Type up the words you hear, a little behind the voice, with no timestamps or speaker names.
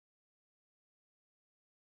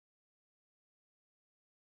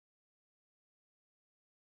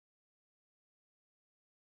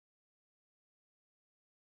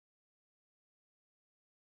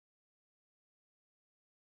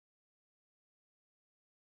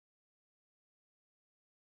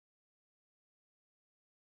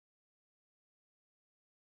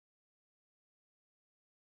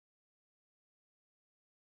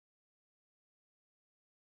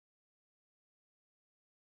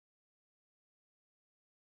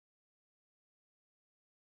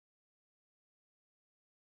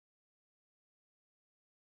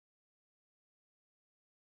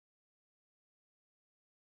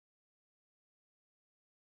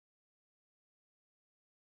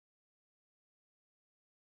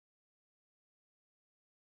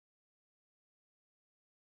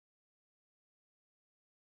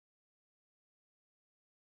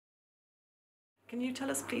Can you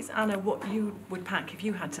tell us, please, Anna, what you would pack if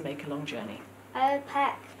you had to make a long journey? I would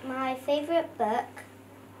pack my favourite book,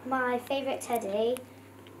 my favourite teddy,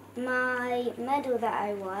 my medal that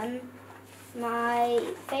I won, my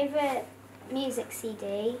favourite music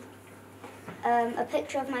CD, a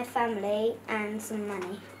picture of my family and some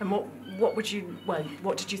money. And what did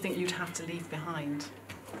you think you'd have to leave behind?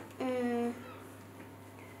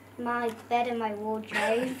 My bed and my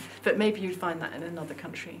wardrobe. But maybe you'd find that in another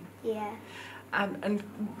country. Yeah. And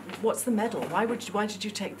what's the medal? Why did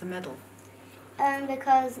you take the medal?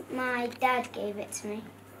 Because my dad gave it to me.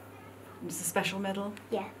 It's a special medal?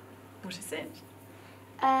 Yeah. What is it?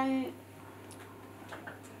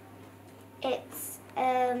 It's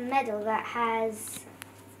a medal that has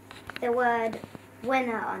the word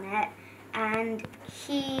winner on it, and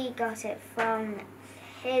he got it from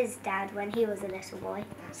his dad when he was a little boy.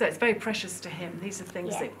 So it's very precious to him. These are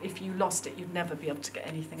things Yeah. that if you lost it, you'd never be able to get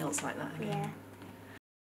anything else like that again. Yeah.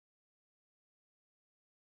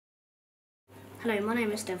 Hello, my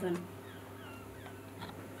name is Devon.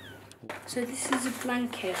 So this is a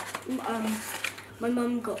blanket my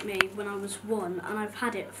mum got me when I was 1, and I've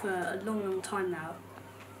had it for a long, long time now.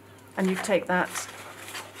 And you take that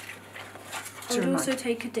I would also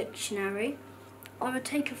take a dictionary. I would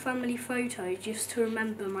take a family photo just to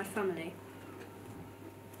remember my family.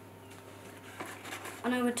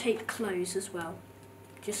 And I would take clothes as well,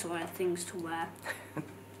 just so I had things to wear.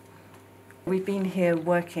 We've been here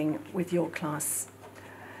working with your class,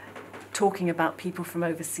 talking about people from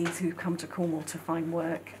overseas who come to Cornwall to find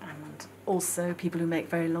work, and also people who make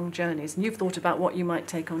very long journeys. And you've thought about what you might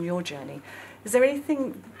take on your journey. Is there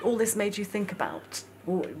anything all this made you think about?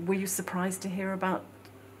 Or were you surprised to hear about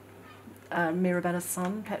Mirabella's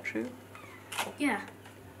son, Petru? Yeah,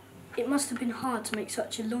 it must have been hard to make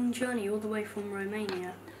such a long journey all the way from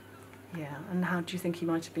Romania. Yeah, and how do you think he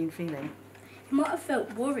might have been feeling? He might have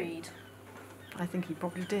felt worried. I think he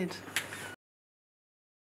probably did.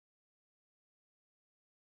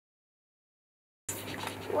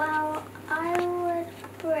 Well, I would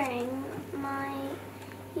bring my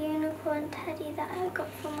unicorn teddy that I got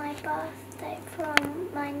for my birthday from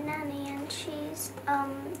my nanny, and she's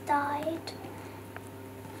died.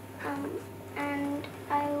 And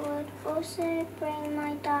I would also bring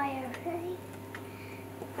my diary.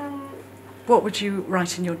 What would you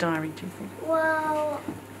write in your diary, do you think? Well,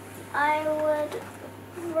 I would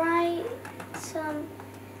write some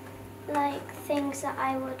things that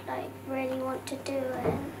I would really want to do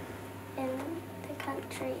in the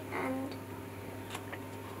country, and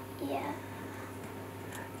yeah.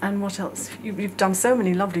 And what else? You've done so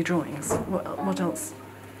many lovely drawings. What else?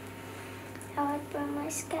 I would bring my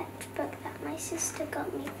sketchbook that my sister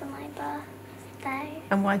got me for my birthday.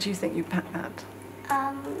 And why do you think you packed that?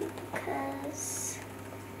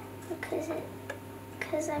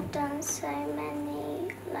 Because I've done so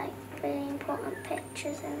many really important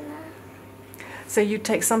pictures in there. So you'd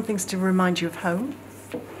take some things to remind you of home.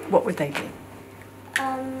 What would they be?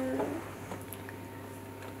 I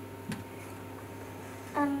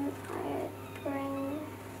would bring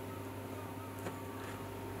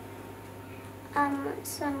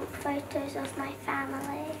some photos of my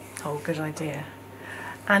family. Oh, good idea.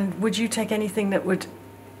 And would you take anything that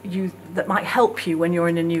might help you when you're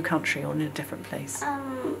in a new country or in a different place?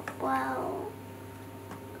 Well,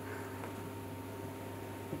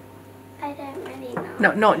 I don't really know.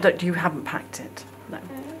 No, not that you haven't packed it. No.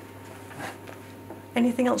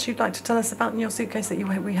 Anything else you'd like to tell us about in your suitcase that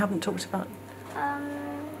we haven't talked about?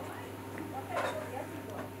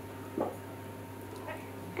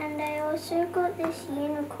 And I also got this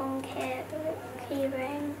unicorn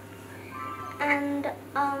keyring, and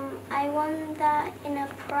I won that in a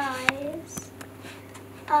prize.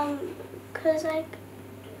 Because I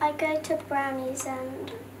go to Brownies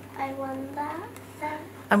and I won that there.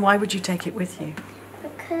 And why would you take it with you?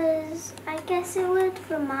 Because I guess it would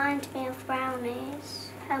remind me of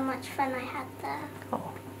Brownies, how much fun I had there.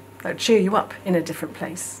 Oh, that would cheer you up in a different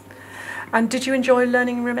place. And did you enjoy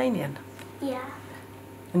learning Romanian? Yeah.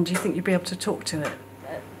 And do you think you'd be able to talk to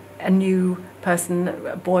a new person,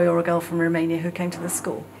 a boy or a girl from Romania who came to the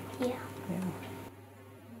school? Yeah. Yeah.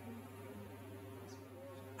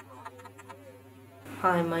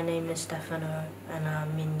 Hi, my name is Stefano and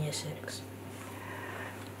I'm in Year 6.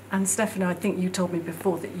 And Stefano, I think you told me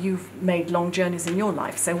before that you've made long journeys in your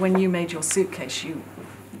life, so when you made your suitcase you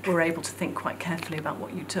were able to think quite carefully about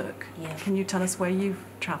what you took. Yeah. Can you tell us where you've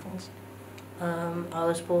travelled? I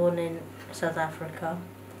was born in South Africa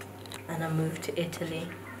and I moved to Italy,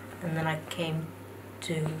 and then I came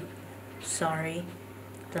to Surrey,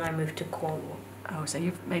 then I moved to Cornwall. Oh, so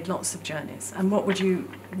you've made lots of journeys. And what did you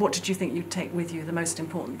think you'd take with you, the most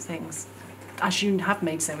important things? As you have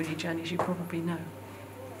made so many journeys, you probably know.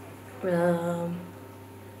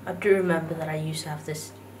 I do remember that I used to have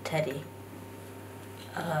this teddy.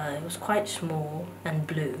 It was quite small and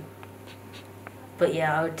blue. But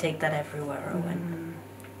yeah, I would take that everywhere I went.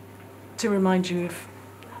 To remind you of,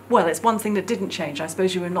 well, it's one thing that didn't change. I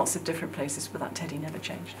suppose you were in lots of different places, but that teddy never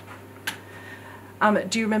changed.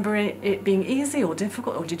 Do you remember it being easy or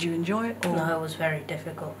difficult, or did you enjoy it? Or? No, it was very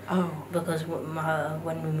difficult. Oh. Because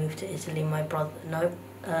when we moved to Italy, when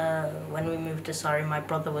we moved to Surrey, my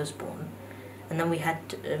brother was born, and then we had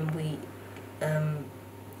to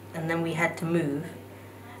move,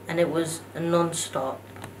 and it was a non-stop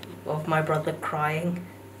of my brother crying,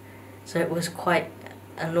 so it was quite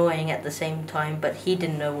annoying at the same time. But he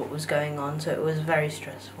didn't know what was going on, so it was very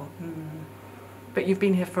stressful. But you've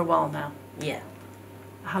been here for a while now. Yeah.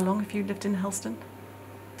 How long have you lived in Helston?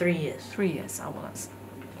 3 years. 3 years. Oh, well, that's a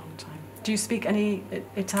long time. Do you speak any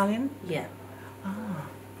Italian? Yeah. Ah.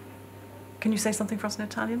 Can you say something for us in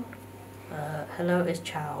Italian? Hello is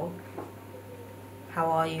ciao.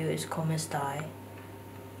 How are you is come stai.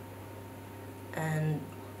 And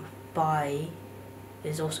bye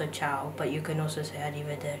is also ciao, but you can also say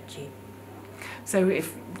arrivederci. So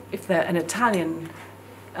if an Italian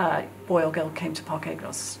boy or girl came to Parc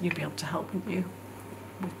Eglos, you'd be able to help, wouldn't you,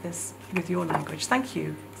 with your language? Thank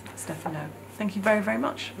you, Stefano. Thank you very, very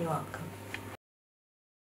much. You're welcome.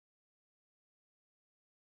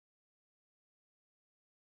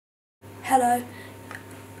 Hello,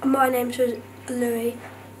 my name's Louis,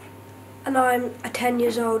 and I'm 10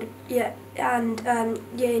 years old. Yeah, and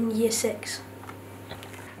in year 6.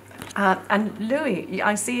 And Louis,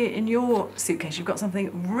 I see in your suitcase you've got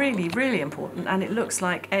something really, really important, and it looks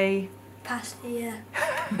like a pasty. Yeah.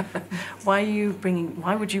 Why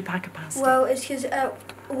would you pack a pasty? Well, it's because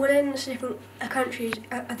within different countries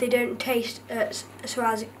they don't taste so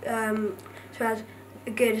as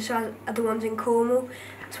good as the ones in Cornwall.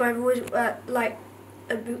 So I've always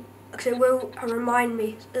because it will remind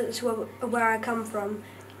me of where I come from.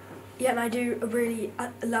 Yeah, and I do really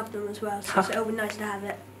love them as well. So it'll be nice to have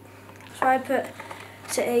it. So I put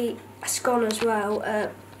a scone as well.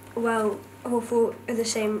 All for the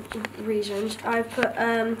same reasons. I put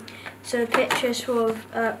some pictures of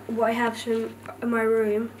what I have in my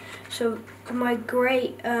room. So my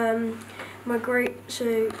great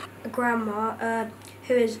grandma,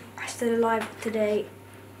 who is still alive today.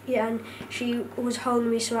 Yeah, and she was holding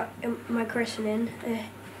me in my christening,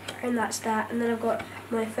 and that's that. And then I've got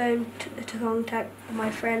my phone to contact my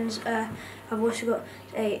friends. I've also got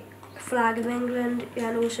a flag of England,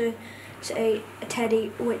 and also a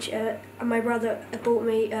teddy which my brother bought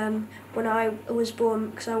me when I was born,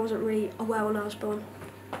 because I wasn't really aware when I was born.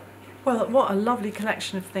 Well, what a lovely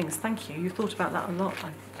collection of things. Thank you. You thought about that a lot,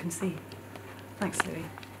 I can see. Thanks, Louis.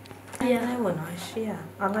 Yeah, they were nice. Yeah,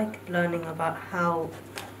 I like learning about how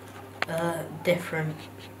different,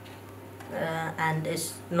 and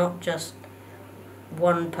it's not just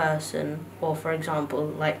one person, or for example,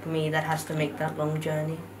 like me, that has to make that long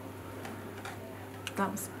journey.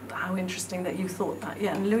 That was how interesting that you thought that.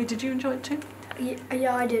 Yeah, and Louis, did you enjoy it too?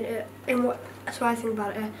 Yeah, I did. That's what I think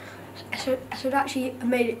about it. So it actually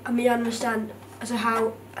made me understand as to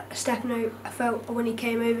how Stefano felt when he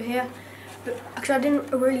came over here, because I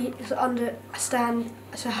didn't really understand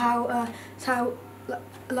how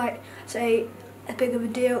say a big of a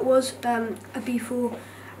deal it was before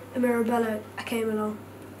Mirabella came along.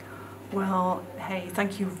 Well, hey,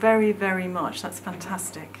 thank you very, very much. That's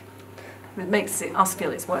fantastic. It makes us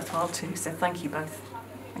feel it's worthwhile too, so thank you both.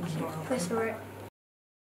 Thank you. That's all right.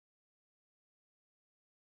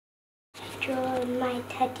 Draw my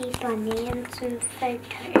teddy bunny and some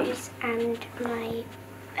photos and my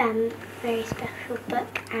very special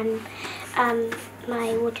book and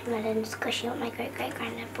my watermelon squishy what my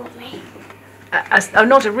great-great-granddad bought me.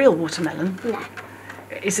 Not a real watermelon? No.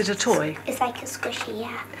 Is it a toy? It's like a squishy,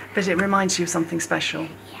 yeah. But it reminds you of something special?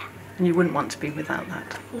 Yeah. And you wouldn't want to be without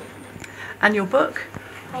that? And your book?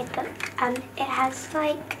 My book, it has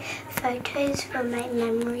like photos from my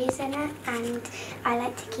memories in it, and I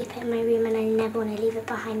like to keep it in my room and I never want to leave it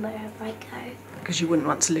behind wherever I go. Because you wouldn't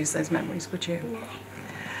want to lose those memories, would you? No.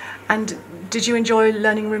 And did you enjoy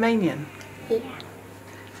learning Romanian? Yeah.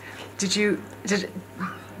 Do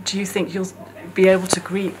you think you'll be able to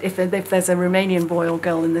greet, if there's a Romanian boy or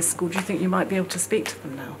girl in this school, do you think you might be able to speak to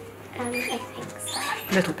them now? I think so.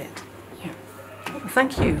 A little bit. Yeah. Well,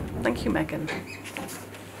 thank you. Thank you, Megan.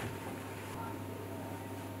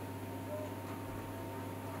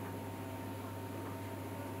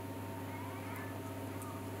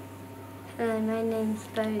 Hello, my name's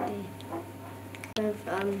Bodhi. With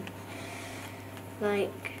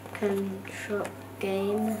like control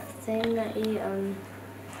game thing that you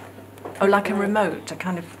Oh, like a remote, a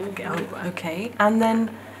kind of. Oh, okay. And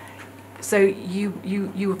then, so you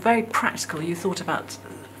were very practical. You thought about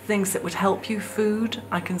things that would help you. Food,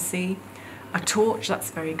 I can see. A torch, that's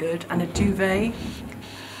very good, and a duvet.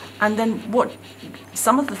 And then what?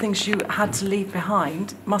 Some of the things you had to leave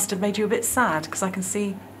behind must have made you a bit sad, because I can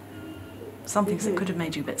see some things that could have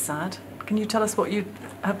made you a bit sad. Can you tell us what you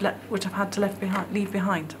would have had to leave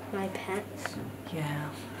behind? my pets. Yeah.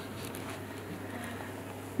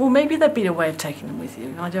 Well, maybe there'd be a way of taking them with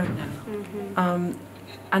you. I don't know.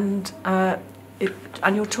 And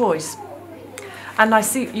your toys. And I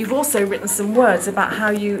see you've also written some words about how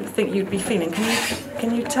you think you'd be feeling.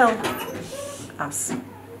 Can you tell us?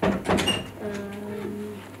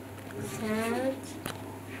 Sad,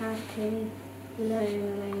 happy,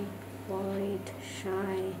 lonely, worried,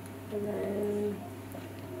 shy, alone,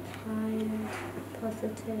 tired,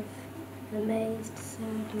 positive, amazed,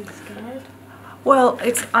 sad and scared. Well,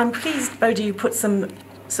 I'm pleased, Bodhi, you put some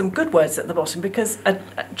good words at the bottom, because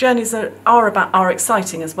journeys are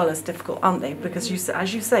exciting as well as difficult, aren't they? Because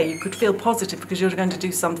as you say, you could feel positive because you're going to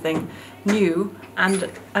do something new,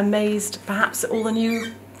 and amazed perhaps at all the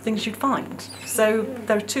new things you'd find. So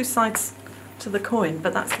there are two sides to the coin,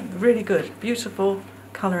 but that's really good. Beautiful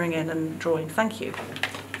colouring in and drawing. Thank you.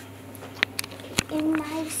 In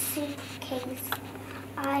my suitcase,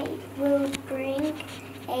 I will bring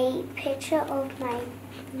a picture of my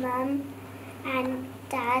mum and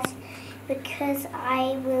dad, because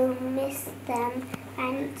I will miss them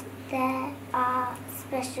and they are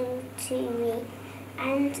special to me.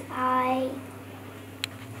 And I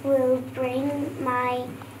will bring my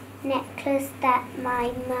necklace that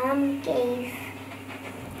my mum gave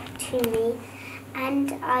to me,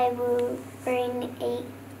 and I will bring a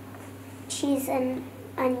cheese and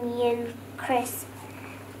onion crisp,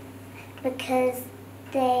 because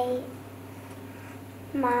they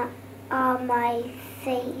are my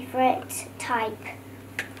favourite type.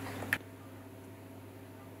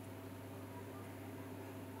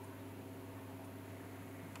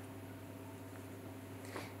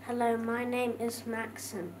 Hello, my name is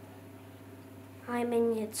Maxim. I'm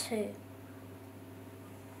in year 2.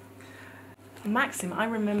 Maxim, I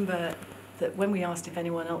remember that when we asked if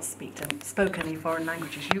anyone else spoke any foreign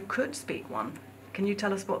languages, you could speak one. Can you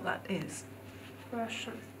tell us what that is?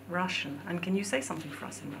 Russian. Russian. And can you say something for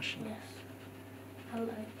us in Russian? Yes.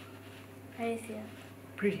 Hello. Привет.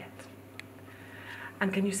 Привет.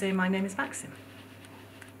 And can you say, my name is Maxim?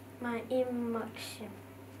 My name Maxim.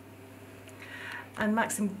 And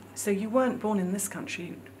Maxim, so you weren't born in this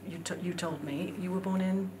country, you told me. You were born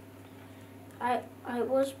in? I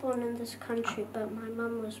was born in this country, but my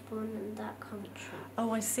mum was born in that country.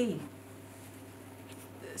 Oh, I see.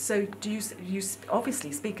 So do you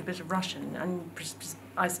obviously speak a bit of Russian, and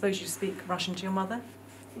I suppose you speak Russian to your mother?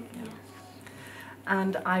 Yes.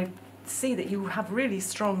 And I see that you have really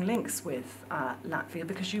strong links with Latvia,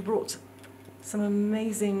 because you brought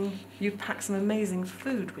you packed some amazing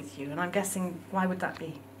food with you, and I'm guessing, why would that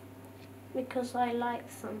be? Because I like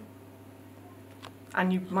them.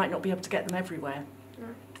 And you might not be able to get them everywhere. No.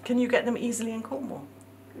 Can you get them easily in Cornwall?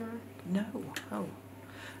 No. No. Oh.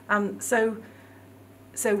 So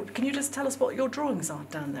can you just tell us what your drawings are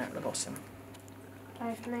down there at the bottom?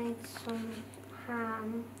 I've made some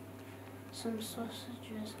ham, some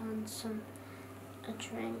sausages, and a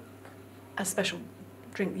drink. A special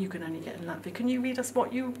drink that you can only get in Latvia. Can you read us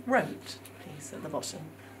what you wrote, please, at the bottom?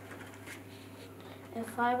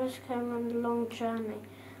 If I was going on a long journey,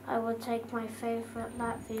 I would take my favourite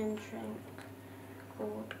Latvian drink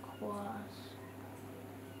called kvass.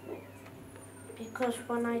 Because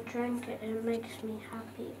when I drink it, it makes me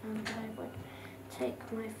happy, and I would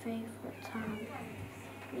take my favourite ham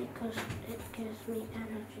because it gives me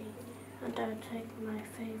energy. And I take my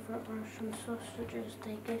favourite Russian sausages,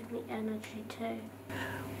 they give me energy too.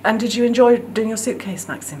 And did you enjoy doing your suitcase,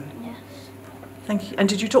 Maxim? Yes. Thank you. And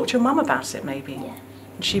did you talk to your mum about it, maybe? Yes.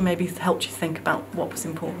 And she maybe helped you think about what was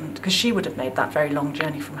important, because she would have made that very long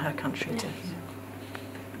journey from her country Yes. to here.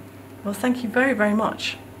 Well, thank you very, very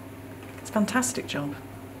much. It's a fantastic job.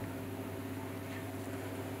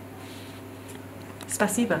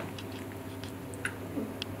 Spasiba.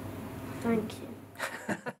 Thank you.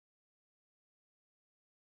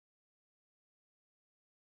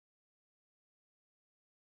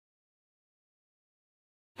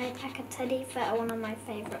 I pack a teddy for one of my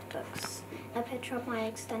favourite books, a picture of my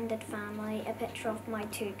extended family, a picture of my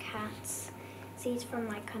 2 cats, seeds from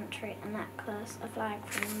my country, a necklace, a flag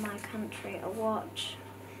from my country, a watch,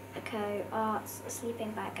 a coat, arts, a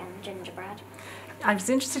sleeping bag and gingerbread. I was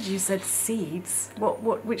interested, you said seeds.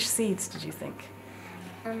 Which seeds did you think?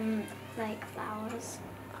 Like flowers.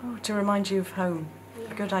 Oh, to remind you of home.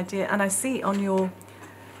 Yeah. A good idea. And I see on your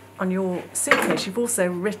suitcase you've also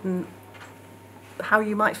written how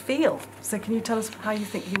you might feel. So can you tell us how you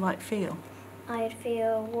think you might feel? I'd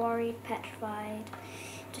feel worried, petrified,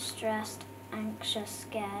 distressed, anxious,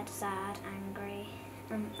 scared, sad, angry,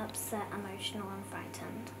 upset, emotional and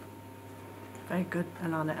frightened. Very good,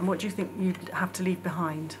 Alana. And what do you think you'd have to leave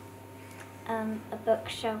behind? A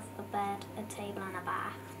bookshelf, a bed, a table and a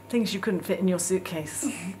bath. Things you couldn't fit in your suitcase,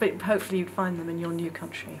 but hopefully you'd find them in your new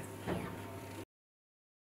country.